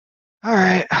All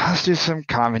right, let's do some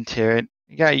commentary.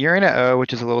 You got Urina O,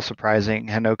 which is a little surprising.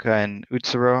 Hanoka and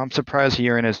Utsuro. I'm surprised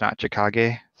Urina is not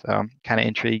Chikage, so I'm kind of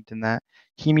intrigued in that.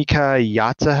 Himika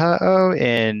Yatsuha O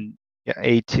in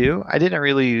A2. I didn't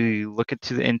really look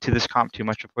into this comp too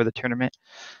much before the tournament,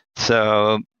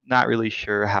 so not really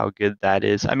sure how good that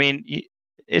is. I mean,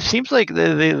 it seems like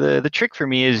the trick for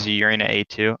me is Urina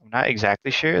A2. I'm not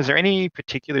exactly sure. Is there any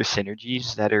particular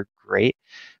synergies that are great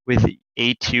with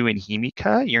A2 and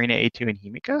Himika? Urina A2 and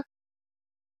Himika?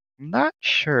 I'm not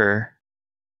sure.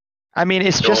 I mean,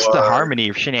 it's just the Your harmony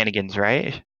of shenanigans,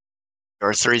 right?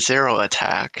 your 3-0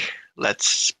 attack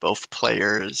lets both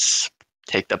players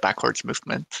take the backwards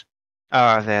movement.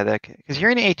 Oh, yeah, because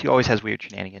Urina A2 always has weird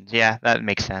shenanigans. Yeah, that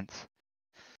makes sense.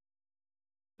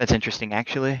 That's interesting,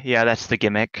 actually. Yeah, that's the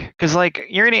gimmick. Because, like,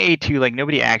 Urina A2, like,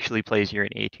 nobody actually plays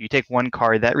Urina A2. You take one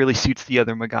card that really suits the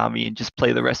other Megami and just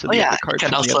play the rest of Oh the yeah, other you cards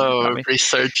can from the other also Megami.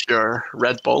 research your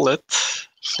red bullet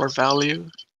for value.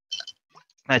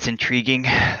 That's intriguing.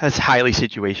 That's highly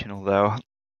situational, though.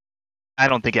 I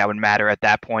don't think that would matter at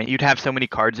that point. You'd have so many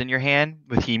cards in your hand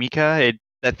with Himika,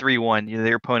 that 3-1,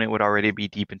 your opponent would already be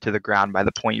deep into the ground by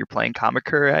the point you're playing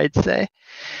Kamakura, I'd say.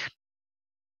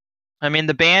 I mean,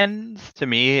 the bands, to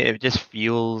me, it just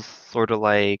feels sort of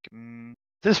like,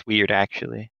 this weird,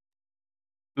 actually.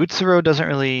 Utsuro doesn't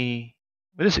really,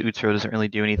 what is Utsuro doesn't really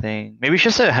do anything. Maybe it's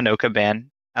just a Hanoka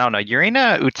ban. I don't know.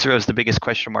 Urina Utsuro is the biggest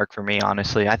question mark for me,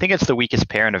 honestly. I think it's the weakest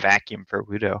pair in a vacuum for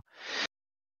woodo.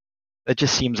 That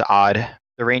just seems odd.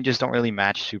 The ranges don't really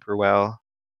match super well.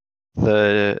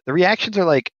 The reactions are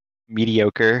like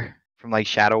mediocre from like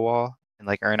Shadow Wall and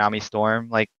like Uranami Storm.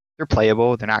 Like they're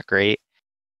playable, they're not great.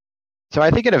 So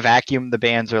I think in a vacuum the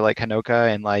bands are like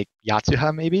Hanoka and like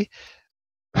Yatsuha maybe.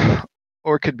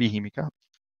 Or it could be Himika.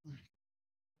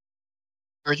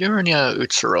 For Urania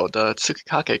Utsuro, the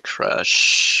Tsukikage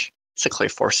Crush basically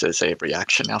forces a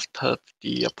reaction out of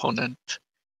the opponent.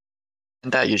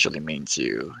 And that usually means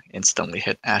you instantly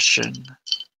hit Ashen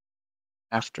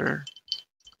after.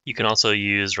 You can also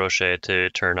use Rocher to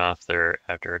turn off their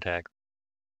after attack.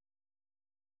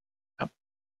 Yep.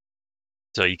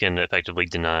 So you can effectively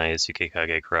deny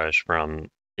Tsukikage Crush from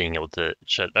being able to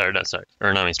shut, or not, sorry,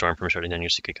 Uranami Storm from shutting down your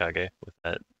Tsukikage with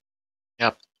that.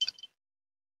 Yep.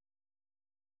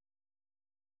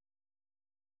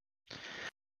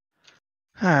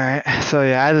 All right. So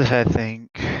yeah, I think.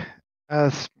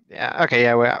 Yeah. Okay.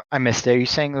 Yeah. Well, I missed it. Are you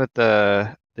saying with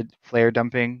the flare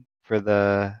dumping for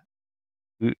the?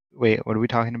 Wait. What are we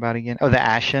talking about again? Oh, the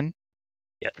Ashen.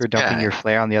 Yeah. For dumping your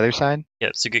flare on the other side.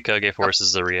 Yeah. Tsukikage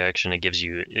forces a reaction. It gives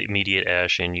you immediate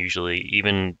Ashen. Usually,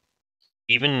 even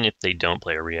if they don't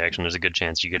play a reaction, there's a good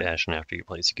chance you get Ashen after you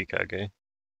play Tsukikage.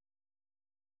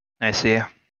 I see.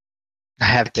 I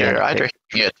have You're either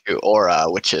hitting it to Aura,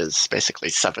 which is basically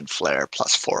 7 flare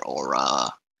plus 4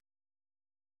 Aura.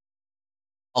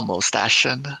 Almost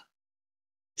Ashen.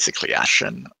 Basically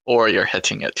Ashen. Or you're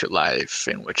hitting it to life,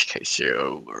 in which case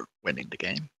you were winning the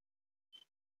game.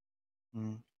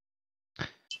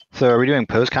 So are we doing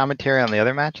post commentary on the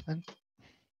other match then?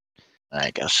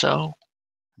 I guess so.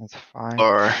 That's fine.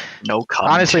 Or no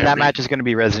commentary. Honestly, that match is going to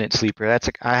be Resident Sleeper. That's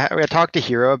I talked to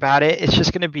Hero about it. It's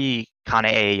just going to be Kana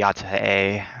A, Yatsuha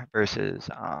A versus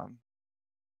not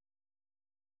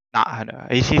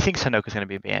Hanoka. He thinks Hanoka's going to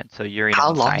be banned. So Yuri.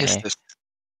 How long is this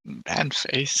ban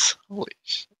phase? Holy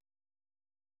shit!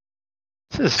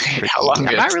 This is tricky. How long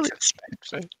is this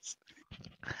ban phase?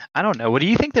 I don't know. What do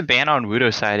you think the ban on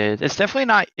woodo side is? It's definitely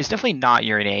not. It's definitely not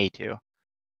Yuri A2.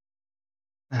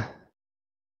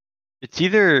 It's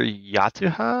either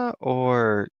Yatsuha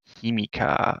or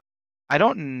Himika. I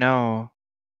don't know.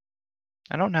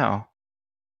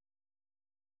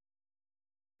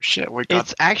 Shit,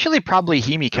 it's actually probably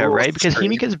Himika, right? Because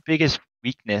Himika's biggest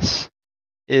weakness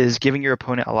is giving your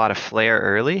opponent a lot of flare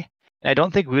early. And I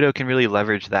don't think woodo can really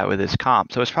leverage that with his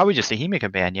comp. So it's probably just a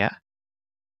Himika ban, yeah?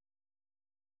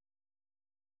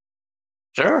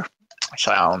 Sure.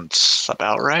 Sounds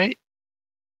about right.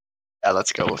 Yeah,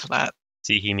 let's go with that.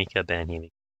 See Himika, ban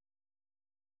Himika.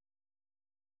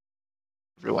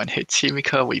 Everyone hates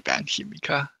Himika, we ban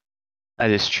Himika.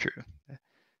 That is true.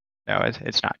 No,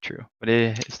 it's not true. But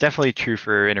it's definitely true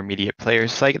for intermediate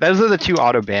players. Like, those are the two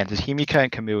auto bans, is Himika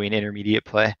and Kamui in intermediate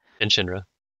play. And Shinra.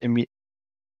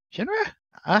 Shinra?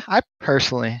 I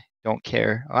personally don't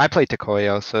care. I play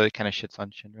Takoyo, so it kind of shits on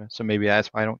Shinra. So maybe that's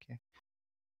why I don't care.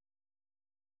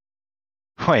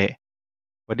 Wait,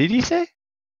 what did he say?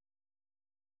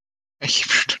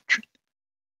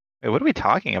 Wait, what are we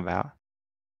talking about?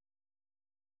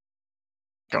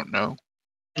 Don't know.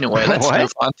 Anyway, let's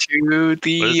move on to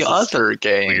the other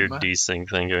game. Weird desync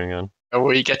thing going on.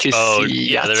 We get to Oh,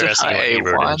 see yeah, they're asking about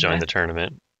Ebro to join A1. the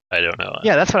tournament. I don't know.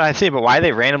 Yeah, that's what I say. But why are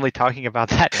they randomly talking about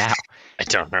that now? I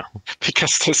don't know.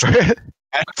 Because this ad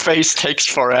phase takes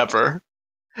forever.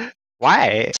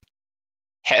 Why?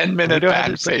 10-minute Woodo has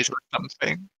ban it- phase or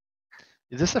something.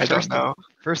 Is this I a don't know.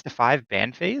 first to 5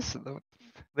 ban phase?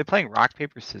 They're playing rock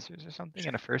paper scissors or something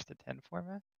in a first to 10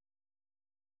 format.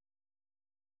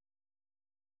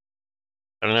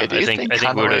 I don't know. Okay, do you think Woodo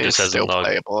Conway just is hasn't still logged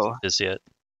playable this yet.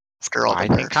 after all the I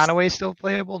think nerfs? Conaway's still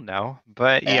playable. No,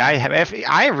 but Yeah. if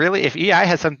EI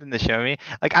has something to show me,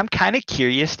 like I'm kind of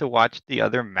curious to watch the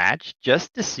other match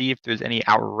just to see if there's any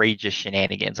outrageous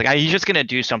shenanigans. Like he's just gonna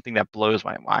do something that blows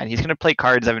my mind. He's gonna play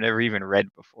cards I've never even read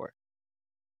before,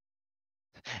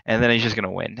 and then he's just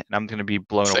gonna win, and I'm gonna be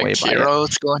blown away Think by it.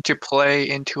 Hero's going to play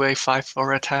into a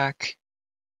 5-4 attack?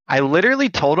 I literally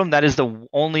told him that is the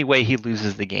only way he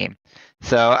loses the game.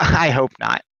 So I hope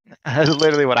not. That's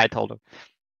literally what I told him.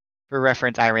 For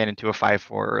reference, I ran into a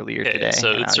 5-4 earlier today. So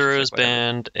and I was just Utsuro like, is whatever.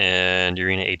 banned and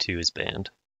Urina A2 is banned.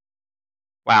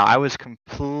 Wow, I was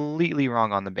completely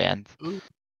wrong on the bans. Ooh.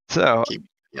 So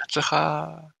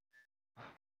Yatsuha.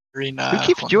 Rina. who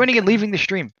keeps joining and leaving the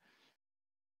stream?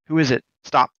 Who is it?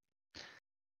 Stop.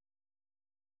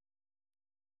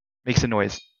 Makes a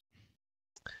noise.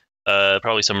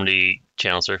 Probably somebody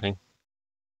channel surfing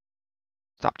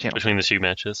Stop channel. between the two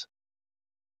matches.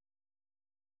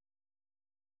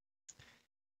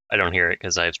 I don't hear it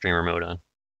because I have streamer mode on.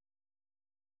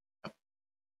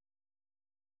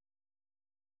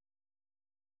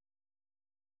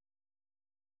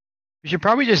 We should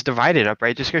probably just divide it up,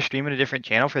 right? Just go stream in a different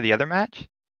channel for the other match.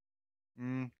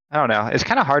 I don't know. It's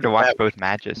kind of hard to watch both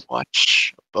matches.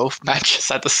 Watch both matches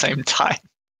at the same time.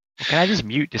 Well, can I just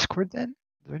mute Discord then?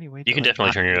 Is there any way? You can to, definitely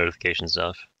not turn your mute? notifications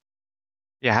off.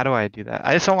 Yeah, how do I do that?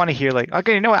 I just don't want to hear like.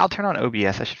 Okay, you know what? I'll turn on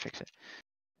OBS. I should fix it.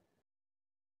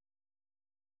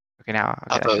 Okay, now. Okay,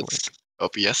 How that should work. does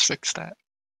OBS fix that?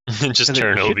 Just Because it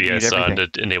turn should mute OBS on everything.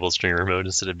 to enable streamer mode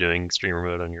instead of doing streamer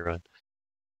mode on your own.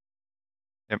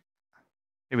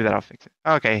 Maybe that'll fix it.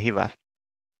 Okay, he left.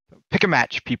 So pick a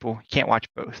match, people. You can't watch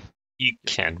both. You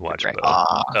can watch Right.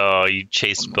 both. Oh, you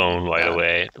chased Bone right yeah.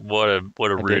 away. What a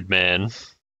rude did. man.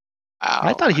 I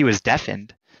Ow. thought he was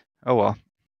deafened. Oh well.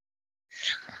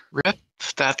 Rip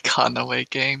that Conaway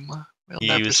game. We'll He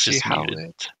never was see just how muted.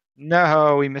 it.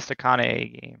 No, we missed a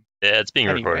Kane game. Yeah, it's being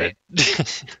Anyway.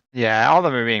 recorded. Yeah, all of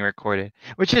them are being recorded,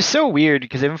 which is so weird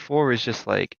because M4 was just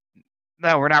like,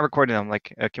 no, we're not recording them.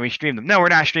 Like, can we stream them? No, we're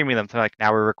not streaming them. So like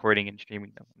now we're recording and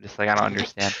streaming them. I'm just like, I don't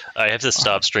understand. I have to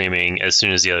stop streaming as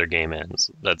soon as the other game ends.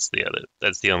 That's the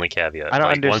only caveat. I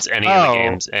don't like once any of the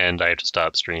games end, I have to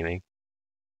stop streaming.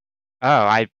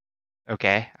 Oh,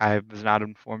 okay. I was not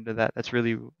informed of that. That's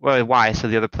really why. So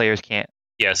the other players can't.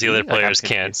 Yeah, so the See? other Like, I'm players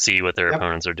can't confused. see what their Yep.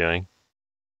 opponents are doing.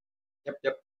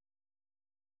 Yep.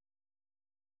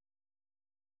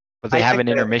 But they I have think an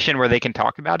that- intermission where they can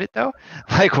talk about it though.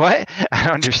 Like what? I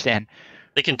don't understand.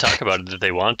 They can talk about it if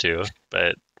they want to,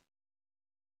 but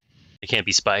they can't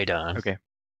be spied on. Okay.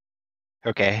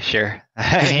 Okay, sure.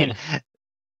 I mean,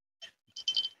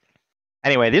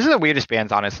 anyway, these are the weirdest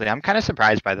bans. Honestly, I'm kind of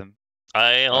surprised by them.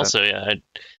 I also, yeah,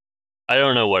 I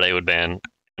don't know what I would ban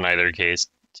in either case,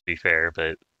 to be fair,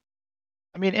 but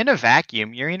I mean, in a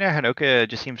vacuum, Yurina Hanoka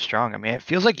just seems strong. I mean, it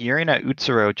feels like Yurina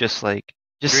Utsuro just Yurina-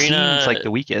 seems like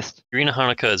the weakest. Yurina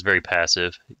Hanukkah is very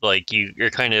passive. Like, you're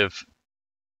kind of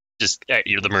just at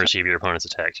the mercy of your opponent's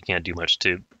attack. You can't do much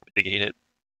to mitigate it.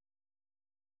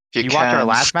 You, You watch our can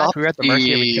last match, stop we were at the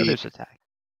mercy of each the- other's attack.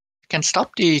 You can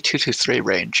stop the 2-3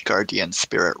 range Guardian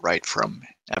Spirit right from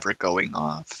ever going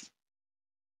off.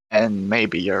 And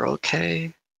maybe you're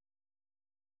okay.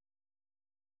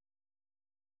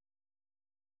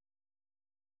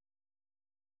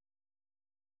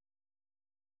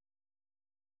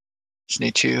 Just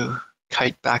need to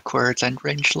kite backwards and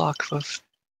range lock with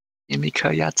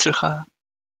Imika Yatsuha.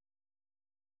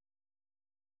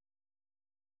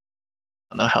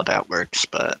 I don't know how that works,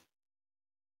 but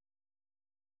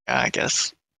yeah, I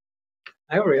guess.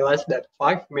 I realized that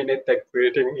 5-minute deck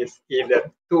building is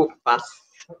either too fast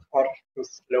or too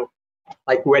slow.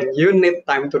 Like when you need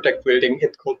time to deck building,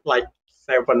 it could like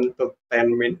 7 to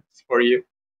 10 minutes for you.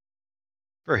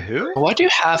 For who? Why do you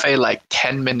have a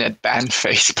 10-minute ban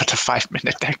phase but a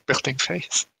 5-minute deck building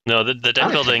phase? No, the deck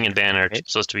Honestly, building and ban are right?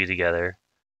 supposed to be together.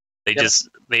 They Yep.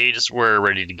 just were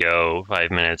ready to go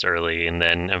 5 minutes early, and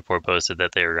then M4 posted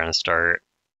that they were going to start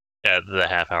at the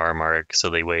half-hour mark,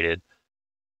 so they waited.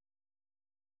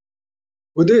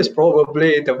 Woodo is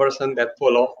probably the person that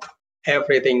follow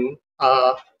everything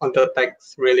on the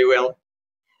text really well.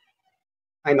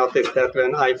 I noticed that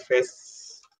when I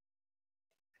face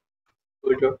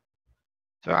Woodo.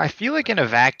 So I feel like in a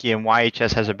vacuum,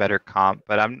 YHS has a better comp,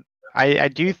 but I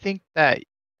do think that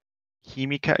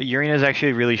Yurina is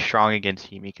actually really strong against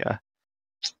Himika.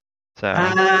 So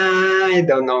I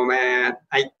don't know, man.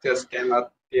 I just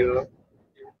cannot feel.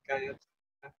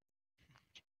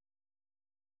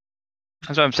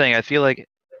 that's what I'm saying. I feel like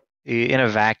in a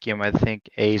vacuum, I think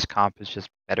A's comp is just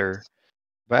better.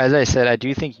 But as I said, I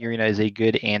do think Yurina is a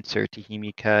good answer to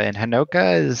Himika, and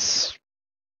Hanoka is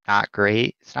not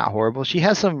great. It's not horrible. She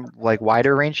has some like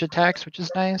wider range attacks, which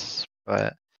is nice,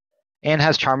 but and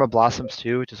has Charm of Blossoms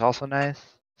too, which is also nice.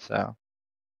 So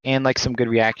and like some good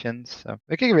reactions. So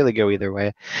it can really go either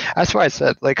way. That's why I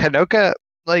said like Hanoka,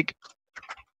 like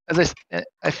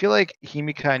I feel like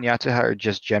Himika and Yatsuha are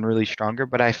just generally stronger,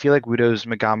 but I feel like Woodo's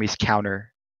Megami's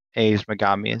counter A's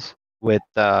Megamis with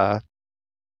the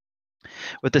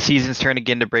seasons turn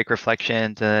again to break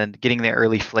reflections and getting the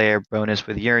early flare bonus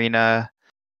with Yurina.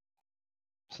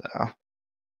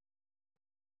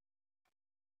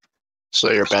 So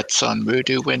your bet's on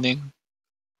woodo winning?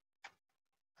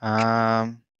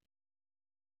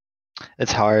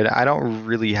 It's hard. I don't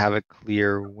really have a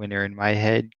clear winner in my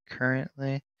head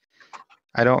currently.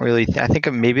 I don't really. I think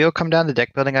maybe it'll come down to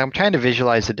deck building. I'm trying to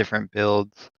visualize the different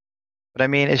builds, but I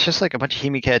mean, it's just like a bunch of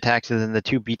Himika attacks and then the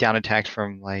 2 beatdown attacks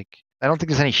from like. I don't think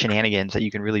there's any shenanigans that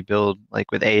you can really build like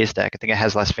with A's deck. I think it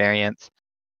has less variance.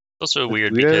 Also With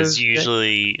weird Woodo's because you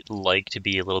usually like to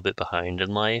be a little bit behind in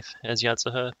life as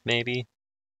Yatsuha, maybe.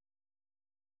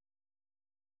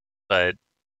 But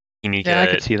Himika Yeah, I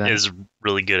could see that. is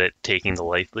really good at taking the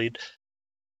life lead.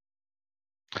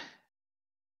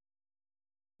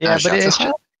 Yeah, but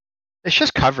Yatsuha? it's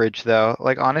just coverage though.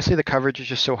 Like honestly, the coverage is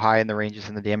just so high and the ranges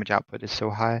and the damage output is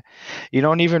so high. You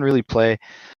don't even really play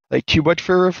like too much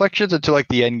for reflections until like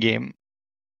the end game.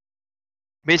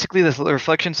 Basically, the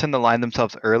reflections tend to line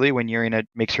themselves early when Yurina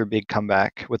makes her big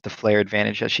comeback with the flare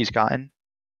advantage that she's gotten.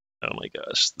 Oh my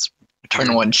gosh.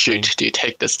 Turn 1 shoot. Do you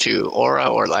take this to Aura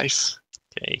or Lice?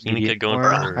 Okay, Himika going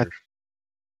Aura. for...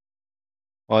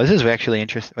 Well, this is actually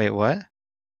interesting. Wait, what?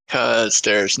 Because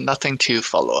there's nothing to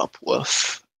follow up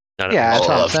with. Yeah, that's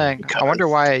what I'm saying. Himika. I wonder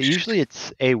why. Usually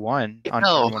it's A1 on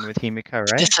turn 1 with Himika,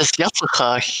 right? This is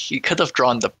Yatsuha. He could have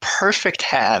drawn the perfect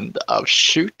hand of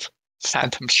shoot,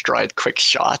 Phantom Stride, quick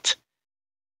shot.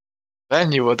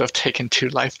 Then you would have taken 2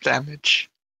 life damage.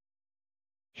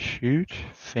 Shoot,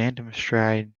 Phantom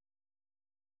Stride.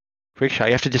 Quick shot.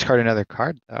 You have to discard another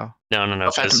card though.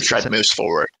 No. Phantom Stride moves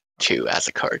forward 2 as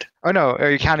a card. Oh no,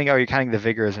 you're counting the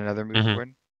Vigor as another move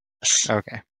forward? Yes.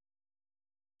 Okay.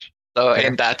 So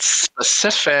in that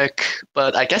specific,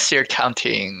 but I guess you're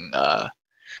counting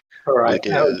Alright,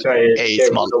 I'll try a game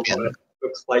small over. pin.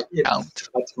 Looks like it's Count.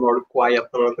 much more quieter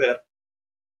there.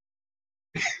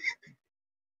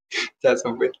 Just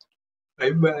a bit.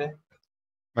 Bye bye.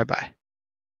 Bye bye.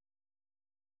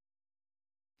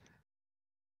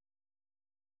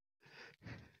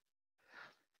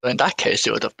 In that case,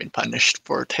 you would have been punished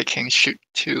for taking shoot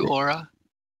to Aura.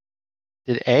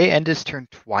 Did A end his turn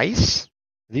twice?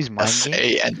 Are these mind Yes, games?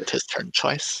 A ended his turn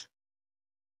twice.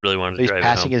 Really wanted to He's drive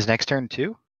passing it home. his next turn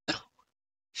too?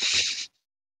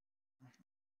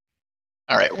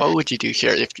 Alright, what would you do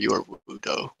here if you were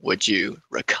Woodo? Would you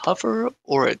recover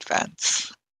or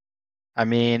advance? I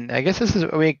mean, I guess this is.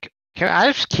 I mean,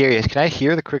 I'm just curious. Can I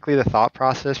hear quickly the thought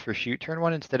process for shoot turn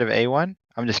 1 instead of A1?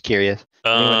 I'm just curious.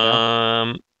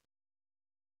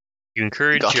 You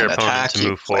encourage got your an opponent attack, to you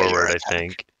move play your forward. I attack.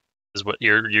 think is what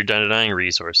you're denying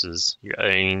resources.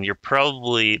 I mean, they're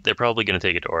probably going to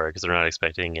take it to Aura because they're not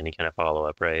expecting any kind of follow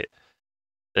up, right?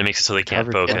 That makes it so they can't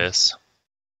Coverage, yeah. focus.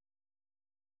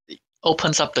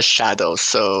 Opens up the shadow,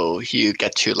 so you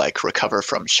get to like recover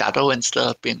from shadow instead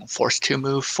of being forced to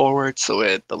move forward, so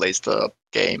it delays the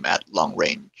game at long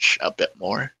range a bit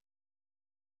more.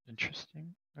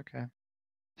 Interesting. Okay. So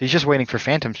he's just waiting for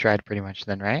Phantom Stride pretty much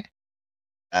then, right?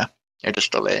 You're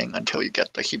just delaying until you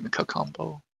get the Himika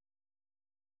combo.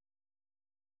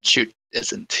 Shoot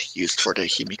isn't used for the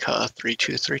Himika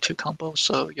 3-2-3-2 combo,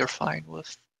 so you're fine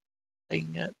with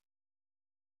playing it.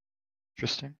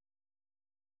 Interesting.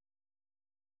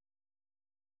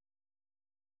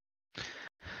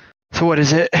 So what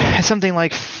is it? It's something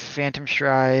like Phantom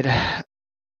Stride.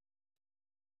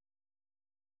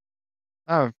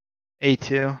 Oh,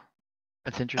 A2.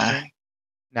 That's interesting.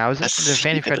 Now is it? The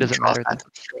Phantom Stride doesn't matter.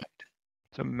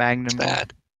 So Magnum.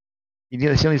 Bad. He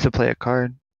still needs to play a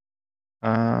card.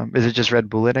 Is it just Red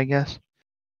Bullet, I guess?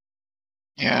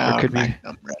 Yeah, or could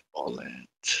Magnum, Red Bullet.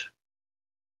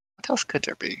 What else could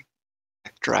there be?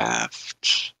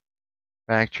 Backdraft.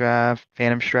 Backdraft,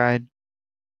 Phantom Stride,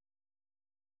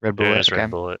 Red Bullet. There's Okay.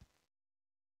 Red Bullet.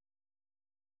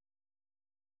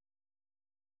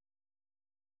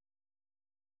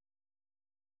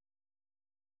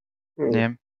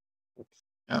 Yeah.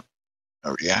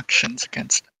 No reactions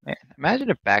against. Man, imagine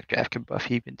if Backdraft could buff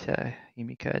heap into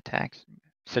Himika attacks.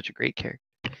 Such a great character.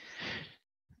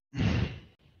 And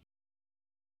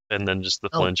then just the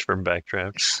flinch from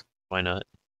backdraft. Why not?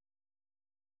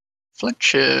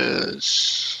 Flinch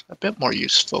is a bit more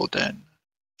useful than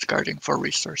guarding for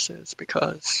resources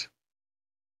because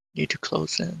you need to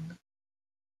close in.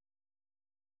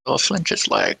 Well, flinch is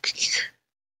like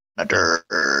another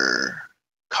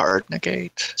card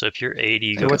negate. So if you're 80,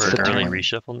 you So go what's for the an early turn?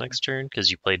 reshuffle next turn because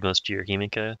you played most of your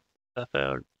Himika stuff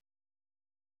out.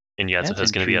 And That's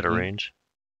Yatsuha's going to be out of intriguing. range.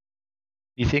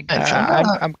 You think If you're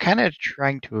not- I'm kind of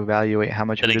trying to evaluate how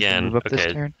much And Woodo's gonna again, move up this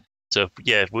okay. turn. So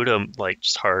if Woodo like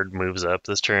just hard moves up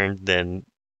this turn, then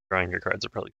drawing your cards are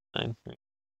probably fine.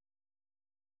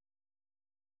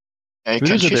 Yeah, you can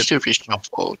Woodo's a choose bit- to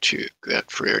reshuffle to get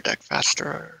through your deck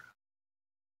faster.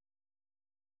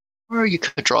 Or you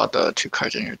could draw the 2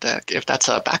 cards in your deck. If that's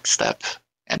a backstep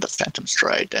and the Phantom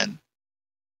Stride, then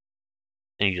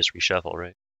And you just reshuffle,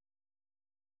 right?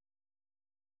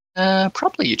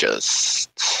 probably you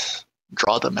just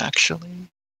draw them actually.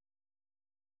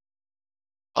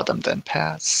 Draw them, then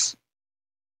pass.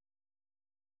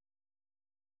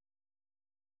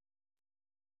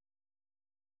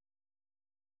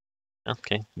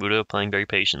 Okay, Woodo playing very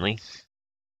patiently.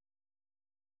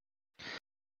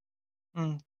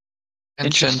 And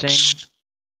Interesting. since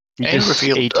You A just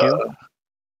revealed A2.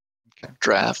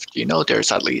 draft,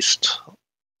 there's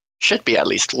should be at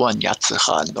least one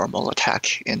Yatsuha normal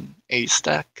attack in A's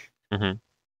deck. Mm-hmm.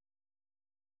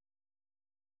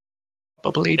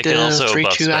 Probably It the can also 3-2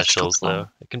 buff Astral specials, Claw. though.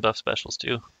 It can buff specials,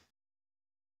 too.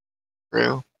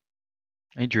 True.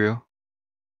 I drew. I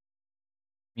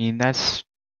mean that's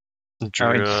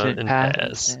Draw instant and pass.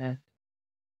 pass. Yeah.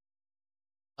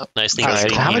 Nice thing Alright,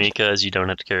 about so how much- Himika is you don't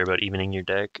have to care about evening your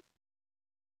deck.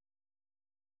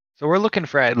 So we're looking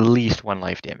for at least 1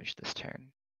 life damage this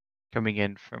turn, coming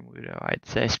in from Woodo. I'd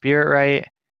say Spirit Right.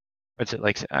 What's it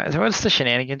like? So what's the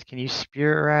shenanigans? Can you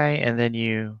Spirit Right and then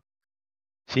you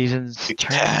Seasons You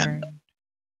turn? can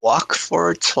walk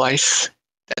forward twice,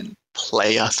 then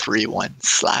play a 3-1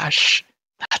 slash.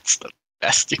 That's the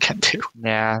best you can do.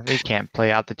 Yeah, they can't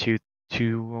play out the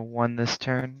 2-1 this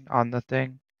turn on the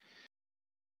thing.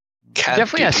 Can't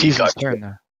Definitely do a the Seasons Guardian- turn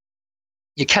though.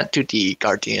 You can't do the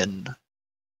Guardian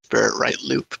Spirit Right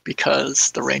loop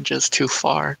because the range is too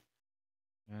far.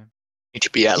 Yeah. Need to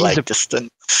be at He's like a- distance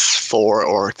 4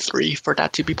 or 3 for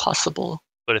that to be possible.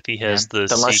 But if he has the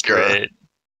Unless you're- secret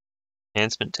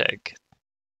enhancement tech,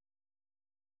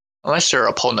 Unless your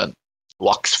opponent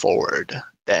walks forward,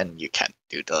 then you can't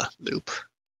do the loop.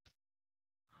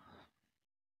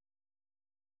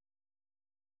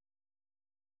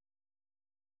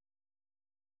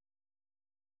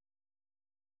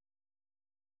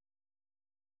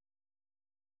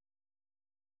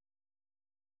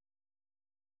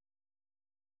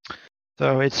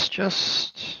 So it's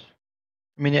just,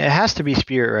 I mean, it has to be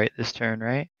Spirit Right this turn,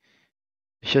 right?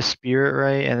 It's just Spirit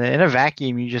Right, and then in a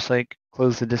vacuum, you just like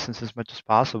close the distance as much as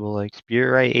possible. Like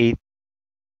Spirit Right 8.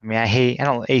 I mean, I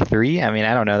don't A3. I mean,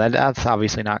 I don't know. That's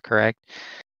obviously not correct.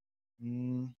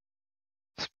 Spirit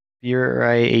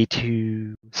Right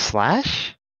A2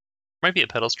 slash. might be a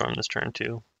Pedal Storm this turn,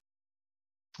 too.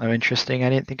 Oh, interesting. I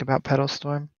didn't think about Pedal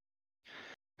Storm.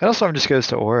 Pedal Storm just goes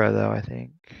to Aura, though, I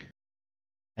think.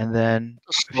 And then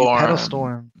if you Pedal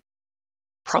Storm,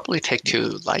 Probably take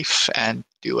 2 life and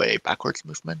do a backwards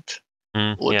movement.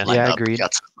 Would Yeah. line Yeah, up agreed.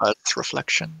 Yatsuha's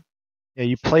reflection. yeah,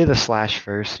 you play the slash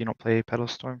first. You don't play Pedal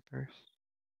Storm first.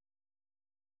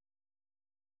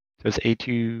 So it's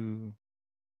A2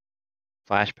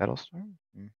 slash Pedal Storm.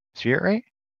 Spirit Right?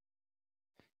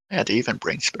 Yeah, they even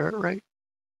bring Spirit Right.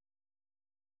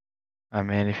 Oh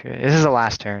man, this is the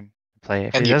last turn. Play it.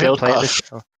 If And he you doesn't build play a this,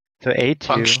 so A2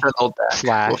 functional deck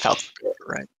slash. without Spirit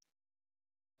Right.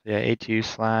 Yeah, A2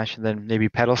 slash, and then maybe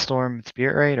Pedal Storm and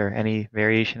Spirit Right, or any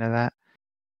variation of that.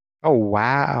 Oh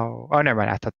wow! Oh, never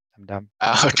mind. I thought I'm dumb.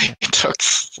 It took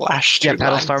slash 2 Yeah,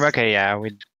 Pedal life. Storm. Okay, yeah,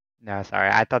 No, sorry.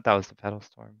 I thought that was the Pedal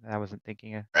Storm. I wasn't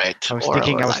thinking of. Right. I was Aura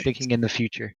thinking. or I was life. thinking in the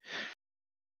future.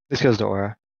 This goes to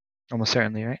Aura, almost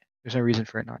certainly, right? There's no reason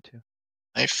for it not to.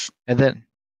 Life. And then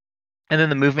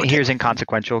the movement Okay. here is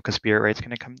inconsequential because Spirit Right's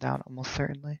going to come down almost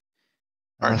certainly.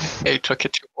 Unless They took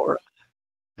it to Aura.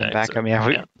 then Yeah, back up. Yeah,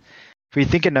 if we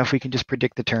think enough, we can just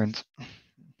predict the turns.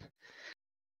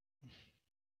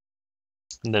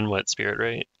 And then what, Spirit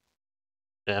Right?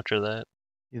 After that?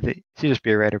 See just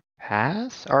Spirit Right or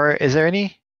pass, or is there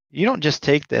any? You don't just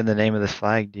take the name of this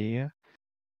flag, do you?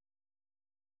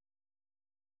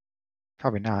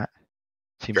 Probably not.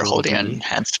 Seems You're a little holding an greedy.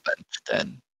 enhancement,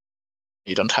 then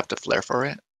You don't have to flare for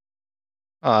it.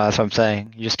 Oh, that's what I'm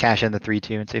saying. You just cash in the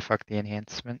 3/2 and say fuck the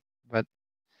enhancement, but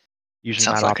usually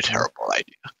Sounds not like a optimal. terrible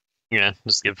idea. Yeah,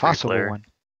 just give free Possible flare. one.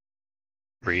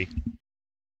 Free.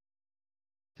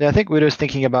 Yeah, I think Woodo's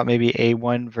thinking about maybe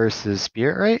A1 versus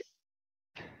Spirit, right?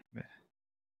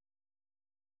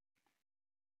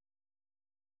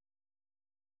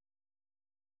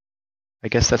 I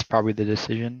guess that's probably the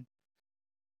decision.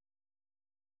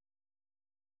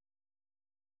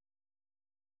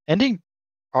 Ending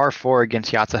R4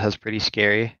 against Yatsuha is pretty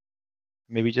scary.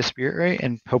 Maybe just Spirit, right?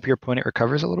 And hope your opponent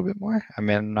recovers a little bit more? I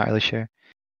mean, I'm not really sure.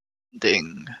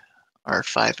 Ding.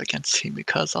 R5 against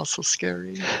Himika is also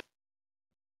scary.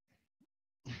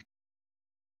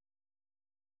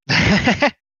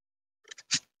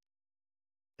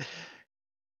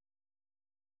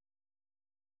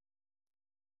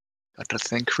 Got to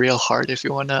think real hard if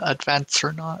you want to advance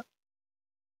or not.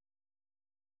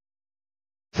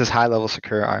 This is high-level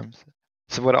Sakura arms.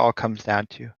 This is what it all comes down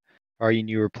to. Are you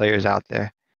newer players out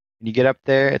there? When you get up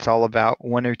there, it's all about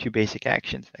 1 or 2 basic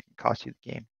actions that can cost you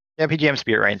the game. Yeah, PGM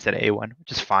Spirit right instead of A1,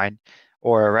 which is fine.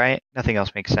 Or right, nothing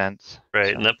else makes sense.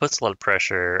 Right, So. and that puts a lot of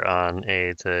pressure on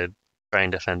A to try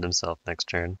and defend himself next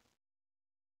turn.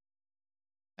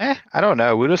 I don't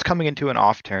know. Woodo's coming into an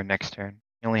off turn next turn.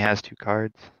 He only has 2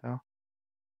 cards, so.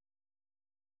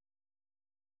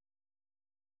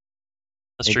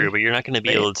 That's Maybe. true, but you're not going to be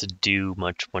Maybe. able to do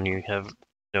much when you have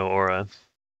no aura,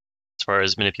 as far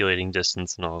as manipulating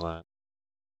distance and all that.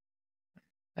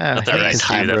 Not that right, Reeds do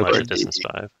time that much would at distance be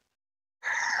 5.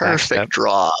 Perfect Backstep.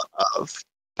 draw of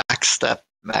backstep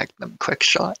magnum quick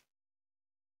shot.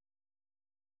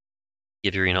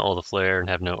 Give Irina all the flare and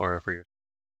have no aura for your.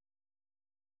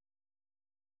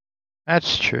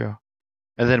 That's true.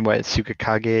 And then what?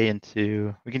 Tsukikage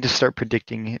into. We can just start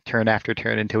predicting turn after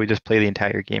turn until we just play the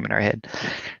entire game in our head.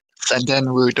 Senden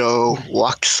Wudo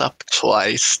walks up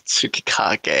twice,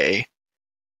 Tsukikage,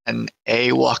 and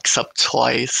A walks up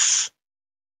twice,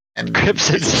 and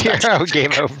Crimson uses Zero, magic.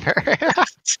 game over.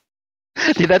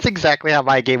 Dude, that's exactly how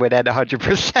my game would end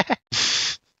 100%.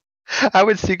 I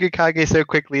would Tsukikage so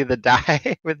quickly in the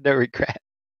die with no regret.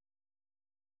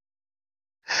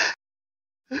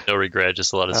 No regret,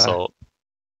 just a lot of salt.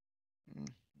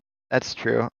 That's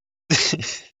true.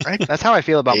 Right? That's how I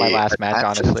feel about my A last match,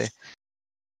 advances. honestly.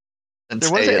 Since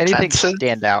There wasn't A anything advances,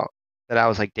 stand out that I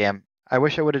was like, damn, I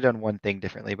wish I would have done one thing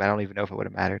differently, but I don't even know if it would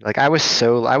have mattered. Like I was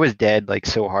dead like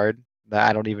so hard that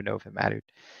I don't even know if it mattered.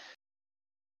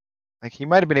 Like he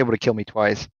might have been able to kill me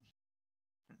twice.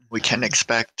 we can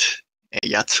expect a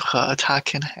Yatsuha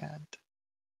attack in hand.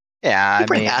 Yeah, Would you I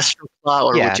bring mean, Astral Claw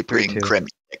or yeah, would you bring 3/2. Grim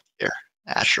Edict here?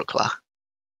 Astral Claw.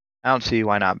 I don't see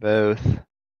why not both.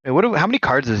 Wait, how many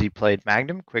cards has he played?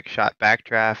 Magnum, Quick Shot,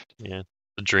 Backdraft. Yeah,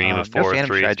 the dream of No 4 Phantom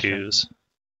 3 Stride 2s.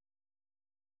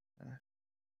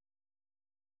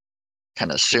 Can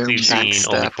assume We've seen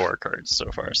only backstep. 4 cards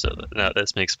so far, so now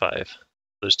this makes 5.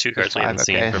 There's 2 There's cards we haven't 5,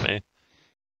 seen okay. from A.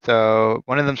 So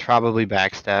one of them's probably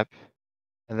Backstep.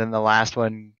 And then the last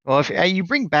one, well, if you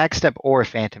bring Backstep or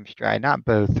Phantom Stride, not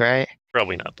both, right?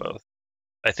 Probably not both.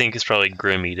 I think it's probably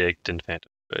Grim Edict and Phantom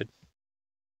Stride.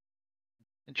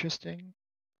 Interesting.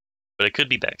 But it could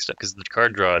be Backstep, because the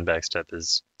card draw in Backstep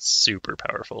is super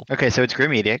powerful. Okay, so it's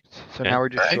Grim Edict. So Okay. now we're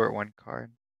just Right. short 1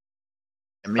 card.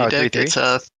 Grim Edict, 3/3? it's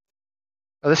a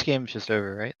Oh, this game's just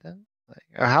over, right then? Like,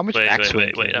 or how much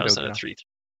backswing Wait, can I was Wudo at go? 3.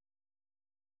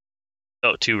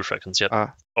 Oh, 2 reflections, yep. Uh,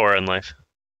 Aura in life.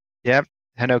 Yep,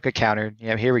 Hanoka countered.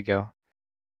 Yeah, here we go.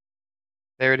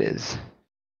 There it is.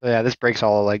 So yeah, this breaks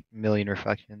all like million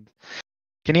reflections.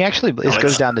 Can he actually? This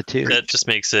goes down to 2. That just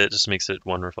makes it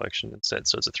 1 reflection instead,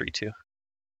 so it's a 3/2.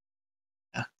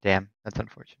 Damn, that's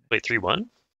unfortunate. Wait, 3/1?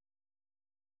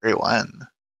 3/1.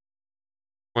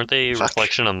 Weren't they Fuck.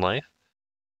 reflection on life?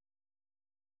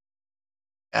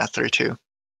 Yeah, 3/2.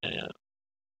 Yeah.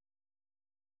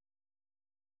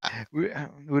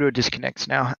 Wudo disconnects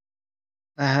now.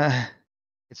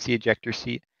 It's the ejector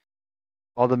seat.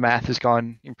 All the math is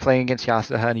gone. You're playing against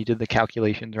Yasuha and you did the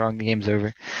calculations wrong. The game's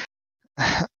over.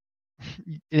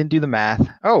 You didn't do the math.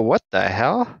 Oh, what the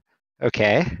hell?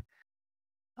 Okay.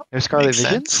 No Scarlet Makes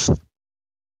Vision? sense.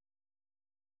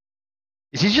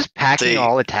 Is he just packing See.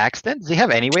 all attacks then? Does he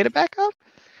have any way to back up?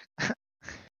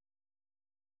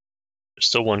 There's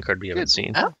still 1 card we haven't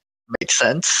seen. Oh. Makes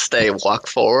sense. They walk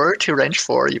forward to range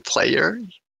 4, you play your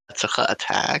Yatsuha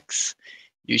attacks,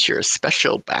 use your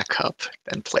special backup,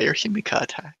 then play your Himika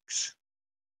attacks.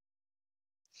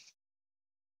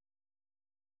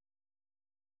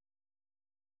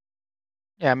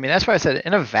 Yeah, I mean, that's why I said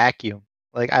in a vacuum,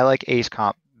 like I like Ace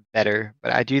comp better,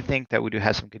 but I do think that Wudo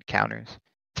has some good counters,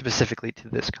 specifically to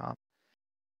this comp.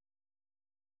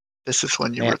 This is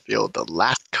when you Man. reveal the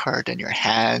last card in your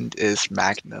hand is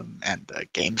Magnum, and the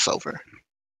game's over.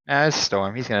 It's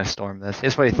Storm. He's gonna storm this.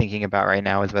 That's what he's thinking about right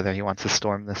now is whether he wants to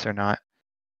storm this or not.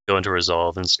 Go into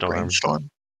Resolve and Storm. Brainstorm.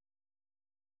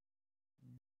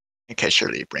 Okay,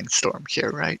 surely you bring Storm here,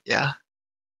 right? Yeah.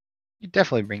 You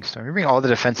definitely bring Storm. You bring all the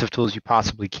defensive tools you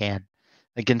possibly can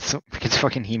against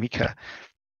fucking Himika.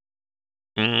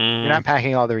 You're not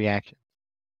packing all the reactions.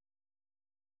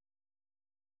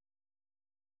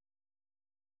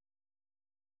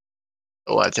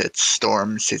 What? It's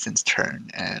Storm, Season's Turn,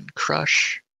 and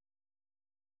Crush.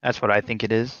 That's what I think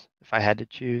it is, if I had to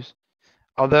choose.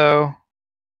 Although,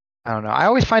 I don't know. I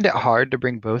always find it hard to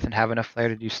bring both and have enough flair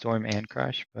to do Storm and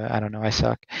Crush, but I don't know. I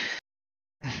suck.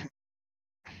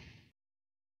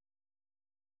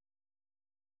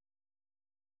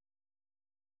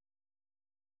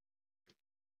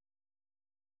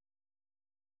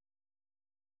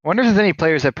 I wonder if there's any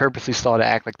players that purposely stall to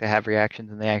act like they have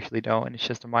reactions and they actually don't, and it's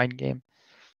just a mind game.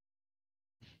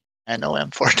 I know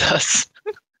M4 does.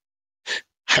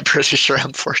 I'm pretty sure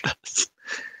M4 does.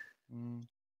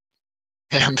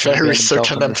 I'm very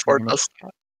certain M4 does.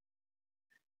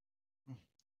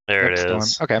 There it Storm.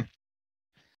 is. Okay.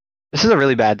 This is a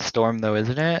really bad storm, though,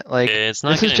 isn't it? Like, It's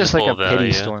not this is just like a pity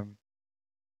value. storm.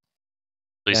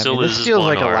 So he Yeah, still this loses feels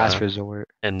one like aura, a last resort.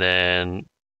 and then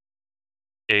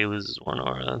A loses one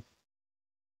aura.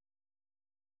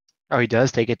 Oh, he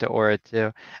does take it to aura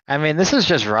too. I mean, this is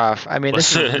just rough. I mean,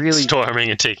 this is really Storming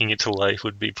and taking it to life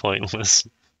would be pointless.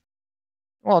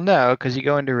 well, no, because you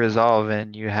go into resolve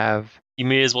and you have. You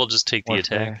may as well just take the More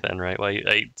attack fair. then, right? Why?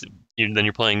 Then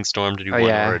you're playing Storm to do Oh, one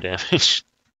yeah. aura damage.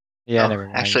 Yeah, Oh, never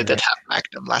mind. actually you're did right. have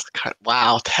Magnum last card.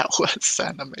 Wow, that was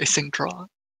an amazing draw.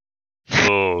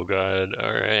 Oh god!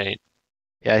 All right.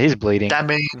 Yeah, he's bleeding. That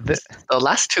means the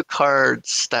last two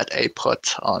cards that A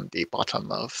put on the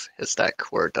bottom of his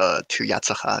deck were the two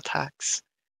Yatsuha attacks.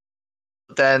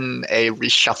 Then A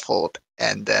reshuffled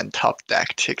and then top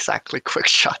decked exactly Quick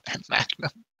Shot and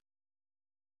Magnum.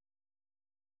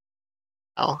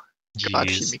 Oh, God,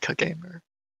 Jeez. Himika Gamer.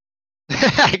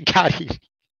 I got you.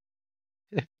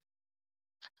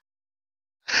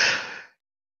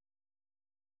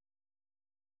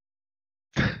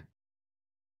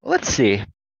 Let's see. Is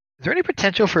there any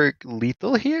potential for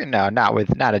lethal here? No, not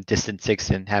a distant 6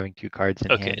 and having 2 cards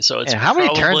in Okay, hand. so it's And how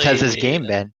many turns has this probably- game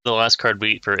been? The last card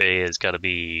beat for A has got to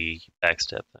be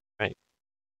Backstep, right?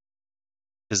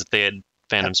 Because if they had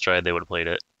Phantom Stride, they would have played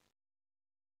it.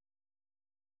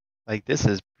 Like, this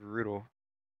is brutal.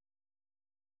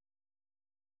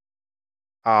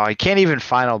 Oh, he can't even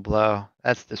final blow.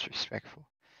 That's disrespectful.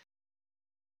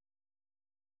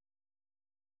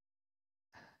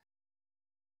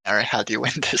 Alright, how do you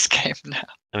win this game now?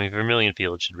 I mean, Vermilion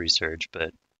Field should resurge,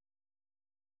 but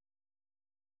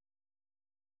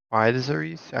Why does there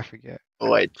use? I forget. Oh,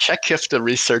 wait, check if the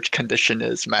research condition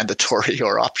is mandatory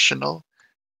or optional.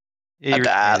 Yeah, you're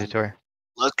That- mandatory.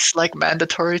 Looks like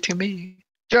mandatory to me.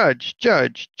 Judge, do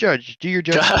your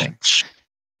judge thing. Judge.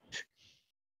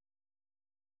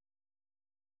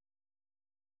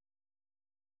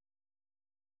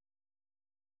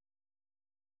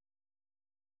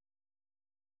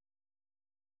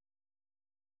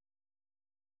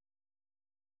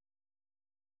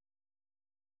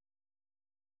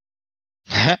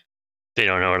 they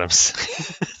don't know what I'm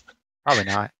saying. Probably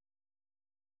not.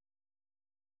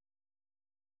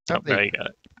 Oh, Nope, they- right, got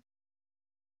it.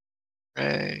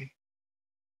 Hooray.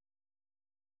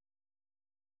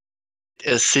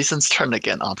 Is Season's Turn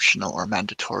again optional or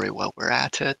mandatory while we're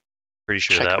at it? Pretty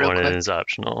sure Check that real one quick. is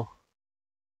optional.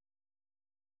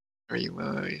 Or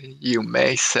you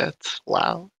may sit.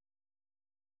 Wow.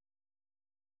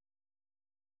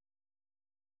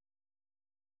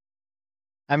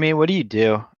 I mean, what do you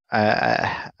do?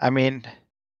 I mean,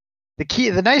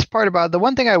 the nice part about the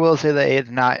one thing I will say that is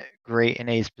not great in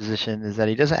A's position is that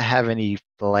he doesn't have any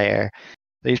flair.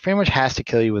 So he pretty much has to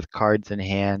kill you with cards in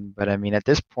hand. But I mean, at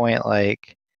this point,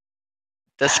 like,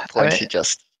 At this point, mean-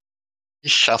 he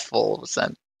shuffles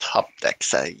and top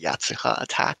decks a Yatsuha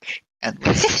attack and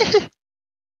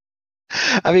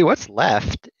I mean, what's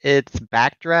left? It's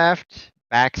backdraft,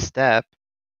 backstep,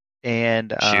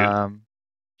 and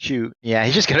shoot. Yeah,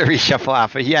 he's just gonna reshuffle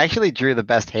off. But he actually drew the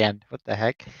best hand. What the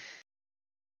heck?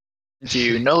 Do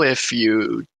you know if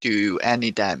you do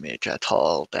any damage at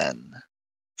all, then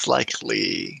it's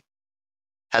likely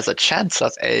has a chance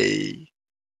of A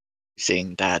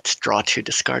using that draw to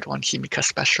discard one Himika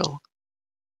special.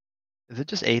 Is it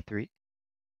just A3?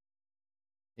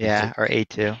 Yeah, or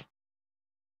A2.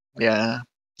 Yeah,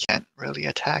 can't really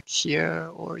attack here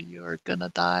or you're gonna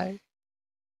die.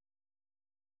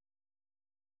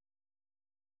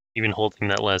 Even holding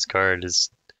that last card is,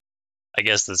 I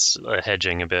guess that's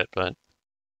hedging a bit, but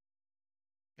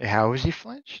How was he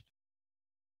flinched?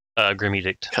 Grim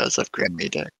Edict. Because of Grim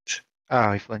Edict.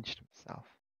 Oh, he flinched himself.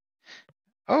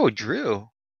 Oh, Drew.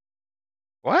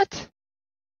 What?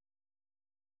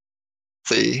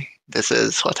 See, this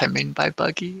is what I mean by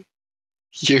buggy.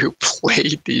 You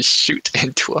play the shoot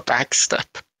into a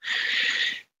backstep.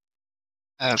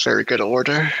 A very good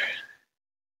order.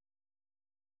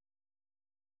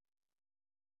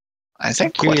 I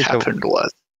think what curious happened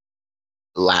was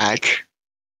lag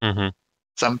Mm-hmm.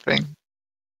 something.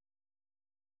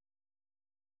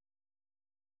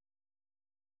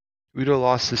 Woodo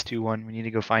lost his 2-1. We need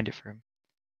to go find it for him.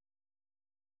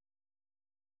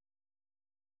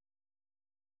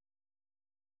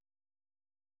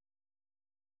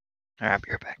 All right, I'll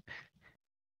be right back.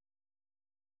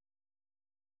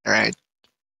 All right.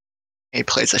 He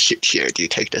plays a shoot here. Do you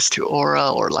take this to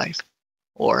aura or life?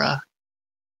 Aura.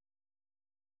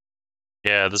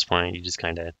 Yeah, at this point, you just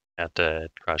kind of have to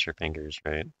cross your fingers,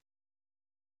 right?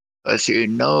 As you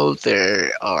know,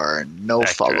 there are no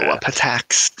Backdraft. follow-up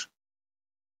attacks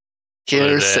Other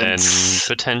here than since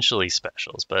potentially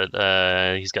specials, but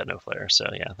he's got no flare, so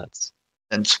yeah, that's...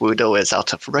 Since woodo is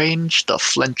out of range, the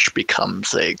flinch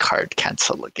becomes a card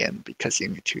cancel again because you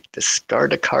need to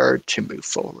discard a card to move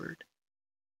forward.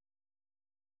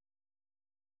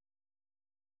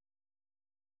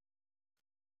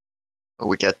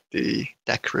 We get the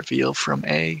deck reveal from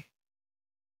A.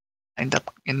 End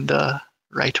up in the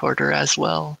right order as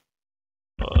well.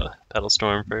 Pedal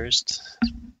Storm first.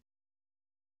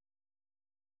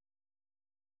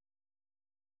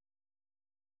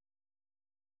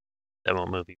 That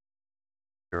won't move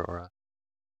your aura.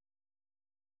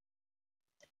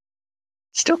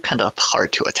 Still kind of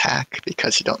hard to attack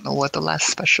because you don't know what the last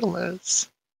special is.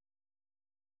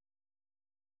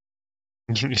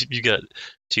 You got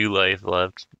 2 life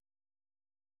left.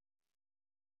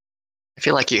 I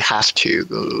feel like you have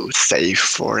to save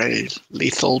for a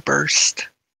lethal burst.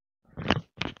 Did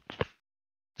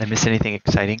I miss anything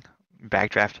exciting?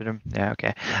 Backdrafted him? Yeah,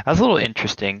 okay. That was a little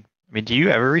interesting. I mean, do you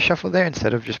ever reshuffle there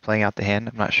instead of just playing out the hand?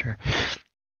 I'm not sure.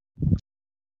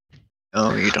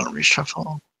 No, you don't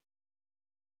reshuffle.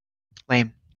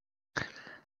 Lame.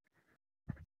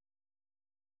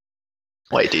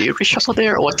 Wait, do you reshuffle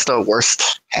there? Or what's the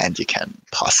worst hand you can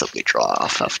possibly draw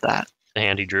off of that? The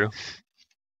hand he drew.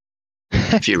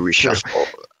 If you reshuffle.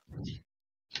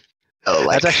 Oh,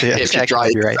 like That's actually, if you draw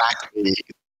might be right. exactly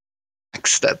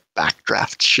next the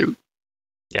backdraft shoot.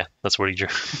 Yeah, that's what he drew.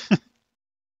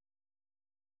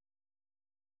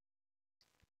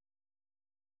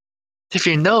 If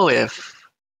you know if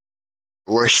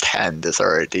worst hand is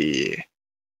already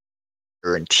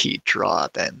guaranteed draw,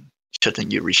 then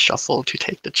shouldn't you reshuffle to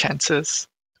take the chances?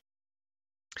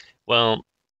 Well,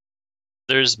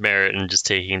 there's merit in just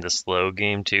taking the slow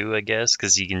game too, I guess,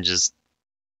 because you can just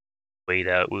wait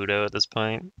out woodo at this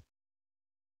point.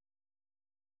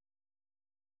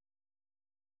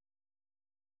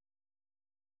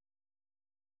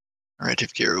 Alright,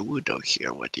 if you're a woodo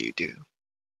here, what do you do?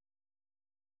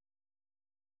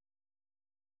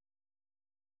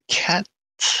 Can't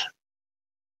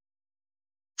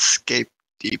escape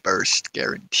the burst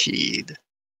guaranteed.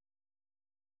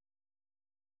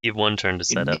 You have 1 turn to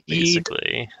set up, need-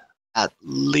 basically. At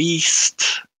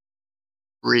least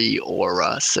 3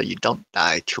 aura, so you don't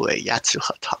die to a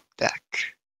Yatsuha top deck.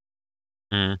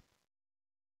 Hmm.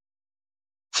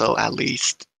 So at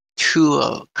least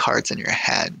 2 cards in your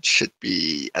hand should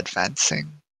be advancing.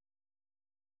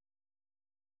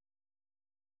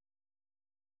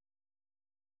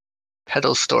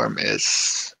 Pedal Storm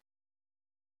is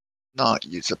not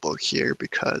usable here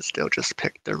because they'll just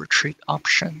pick the retreat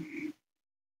option.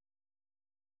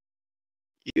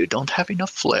 You don't have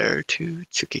enough flare to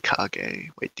Tsukikage.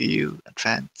 Wait, do you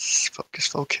advance? Focus,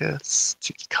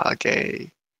 Tsukikage.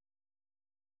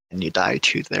 And you die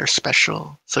to their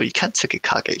special. So you can't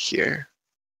Tsukikage here.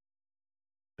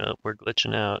 Oh, we're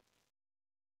glitching out.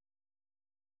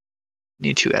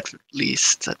 Need to at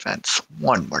least advance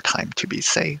 1 more time to be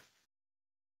safe.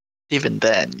 Even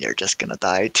then, you're just gonna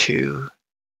die to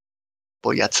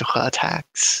Boyatsuha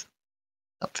attacks.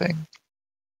 Something.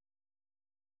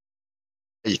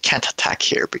 You can't attack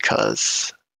here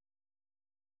because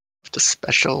of the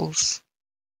specials.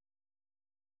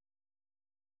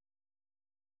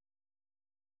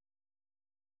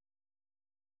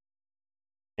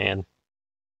 And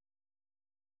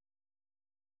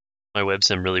my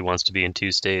WebSim really wants to be in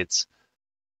 2 states.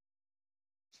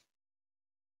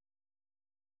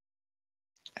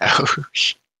 Oh,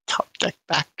 top deck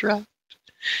backdraft.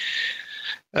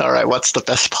 Alright, what's the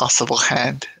best possible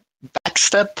hand?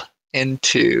 backstep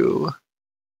into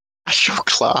Astral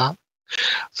Claw,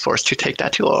 forced to take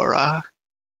that to Aura,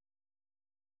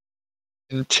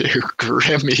 into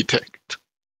Grim Edict.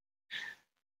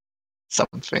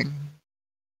 Something.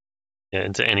 Yeah,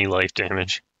 into any life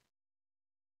damage.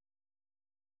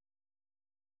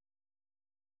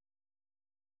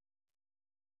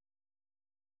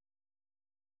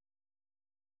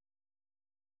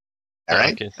 All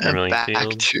right, Okay, and Thermaling back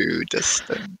Field. to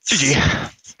distance.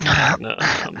 GG. No,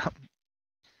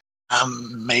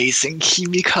 Amazing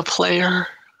Himika player.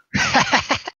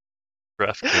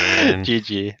 rough game.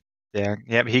 GG. Yeah.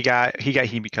 Yep. He got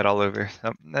Himi cut all over.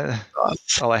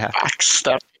 That's all I have.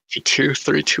 Backstep to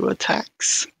 2/3/2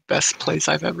 attacks. Best plays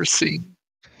I've ever seen.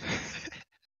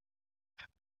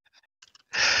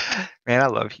 Man, I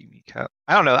love Himika.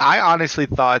 I don't know. I honestly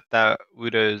thought that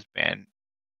Woodo's ban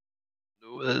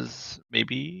was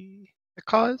maybe a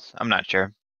cause. I'm not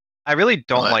sure. I really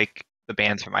don't What? like the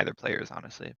bans from either players,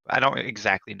 honestly. I don't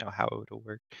exactly know how it would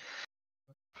work.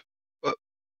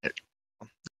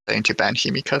 Going to ban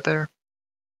Himika there.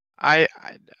 I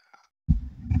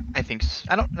think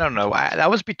I don't know. That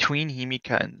was between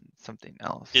Himika and something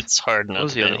else. It's hard What not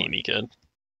was to the ban other one? Himika.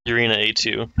 Urena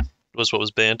A2 was what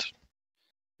was banned.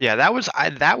 Yeah, that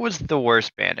was the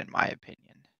worst ban in my opinion.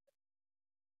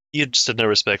 You just had no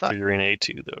respect thought- for Urena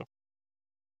A2 though.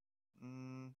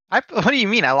 What do you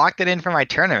mean? I locked it in for my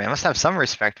tournament. I must have some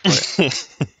respect for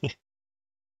it.